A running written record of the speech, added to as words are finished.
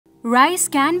Rice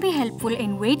can be helpful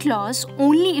in weight loss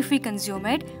only if we consume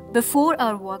it before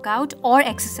our workout or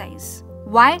exercise.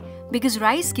 Why? Because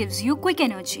rice gives you quick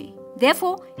energy.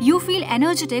 Therefore, you feel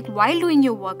energetic while doing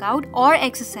your workout or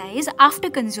exercise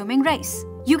after consuming rice.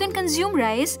 You can consume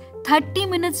rice 30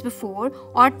 minutes before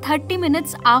or 30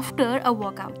 minutes after a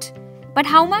workout. But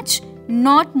how much?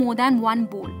 Not more than 1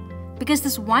 bowl. Because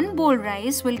this 1 bowl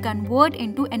rice will convert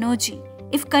into energy.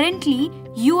 If currently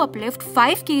you uplift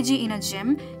 5 kg in a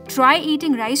gym, try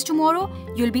eating rice tomorrow,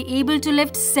 you'll be able to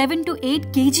lift 7 to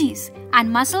 8 kgs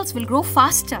and muscles will grow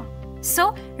faster.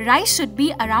 So, rice should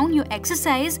be around your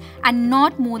exercise and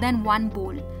not more than 1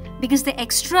 bowl because the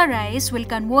extra rice will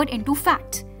convert into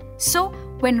fat. So,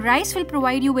 when rice will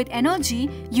provide you with energy,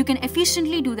 you can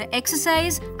efficiently do the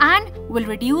exercise and will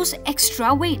reduce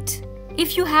extra weight.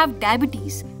 If you have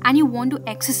diabetes and you want to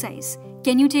exercise,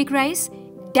 can you take rice?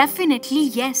 Definitely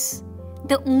yes.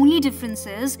 The only difference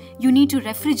is you need to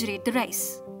refrigerate the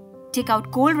rice. Take out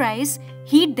cold rice,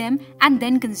 heat them and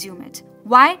then consume it.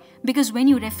 Why? Because when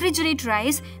you refrigerate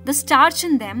rice, the starch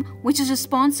in them, which is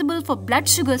responsible for blood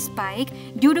sugar spike,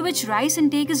 due to which rice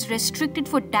intake is restricted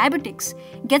for diabetics,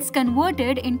 gets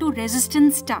converted into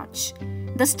resistant starch.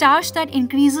 The starch that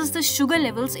increases the sugar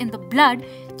levels in the blood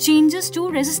changes to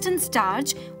resistant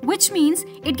starch, which means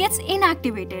it gets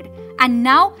inactivated. And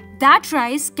now that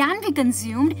rice can be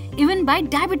consumed even by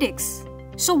diabetics.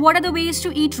 So what are the ways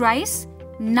to eat rice?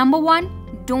 Number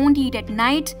 1, don't eat at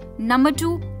night. Number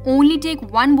 2, only take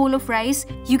 1 bowl of rice.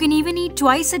 You can even eat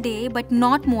twice a day but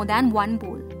not more than 1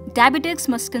 bowl. Diabetics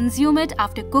must consume it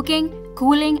after cooking,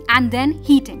 cooling and then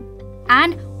heating.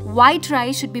 And white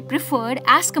rice should be preferred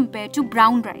as compared to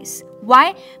brown rice.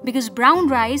 Why? Because brown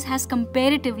rice has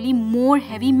comparatively more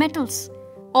heavy metals.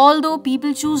 Although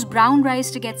people choose brown rice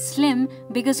to get slim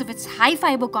because of its high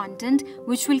fiber content,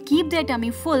 which will keep their tummy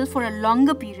full for a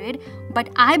longer period, but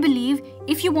I believe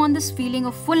if you want this feeling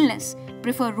of fullness,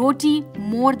 prefer roti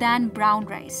more than brown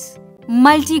rice.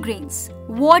 Multigrains.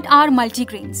 What are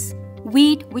multigrains?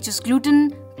 Wheat, which is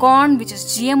gluten, corn, which is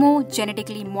GMO,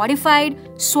 genetically modified,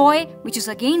 soy, which is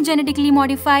again genetically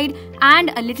modified,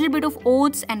 and a little bit of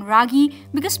oats and ragi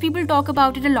because people talk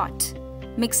about it a lot.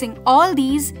 Mixing all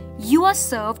these, you are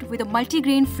served with a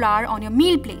multigrain flour on your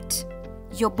meal plate.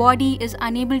 Your body is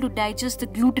unable to digest the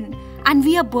gluten and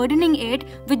we are burdening it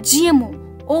with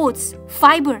GMO, oats,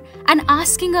 fiber and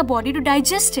asking our body to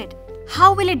digest it.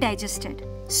 How will it digest it?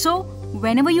 So,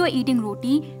 whenever you are eating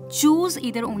roti, choose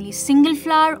either only single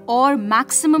flour or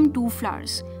maximum 2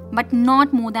 flours, but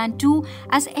not more than 2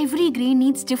 as every grain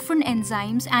needs different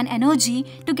enzymes and energy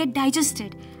to get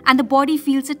digested and the body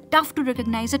feels it tough to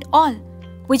recognize it all,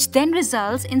 which then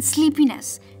results in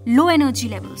sleepiness, low energy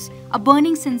levels, a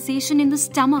burning sensation in the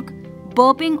stomach,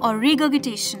 burping or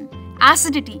regurgitation,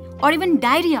 acidity or even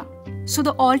diarrhea. So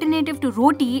the alternative to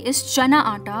roti is chana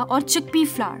atta or chickpea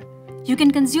flour. You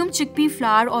can consume chickpea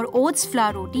flour or oats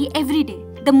flour roti every day.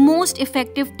 The most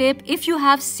effective tip if you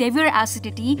have severe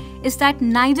acidity is that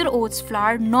neither oats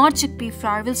flour nor chickpea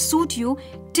flour will suit you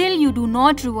till you do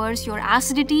not reverse your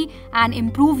acidity and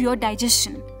improve your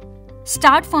digestion.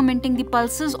 Start fermenting the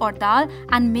pulses or dal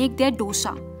and make their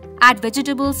dosa. Add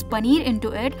vegetables, paneer into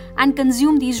it and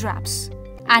consume these wraps.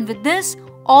 And with this,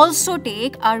 also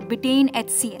take our betaine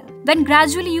HCl. When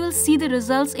gradually you will see the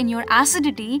results in your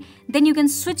acidity, then you can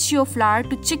switch your flour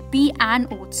to chickpea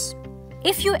and oats.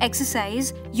 If you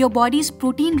exercise, your body's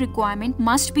protein requirement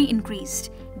must be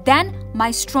increased. Then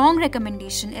my strong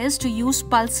recommendation is to use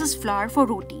pulses flour for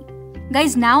roti.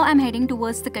 Guys, now I'm heading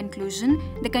towards the conclusion.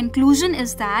 The conclusion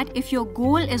is that if your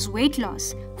goal is weight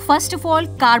loss, first of all,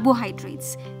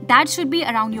 carbohydrates. That should be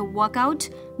around your workout.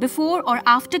 Before or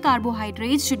after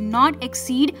carbohydrates should not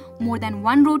exceed more than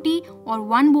 1 roti or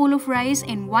 1 bowl of rice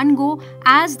in one go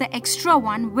as the extra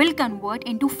one will convert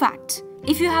into fat.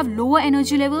 If you have lower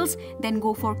energy levels, then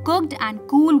go for cooked and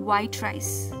cool white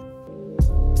rice.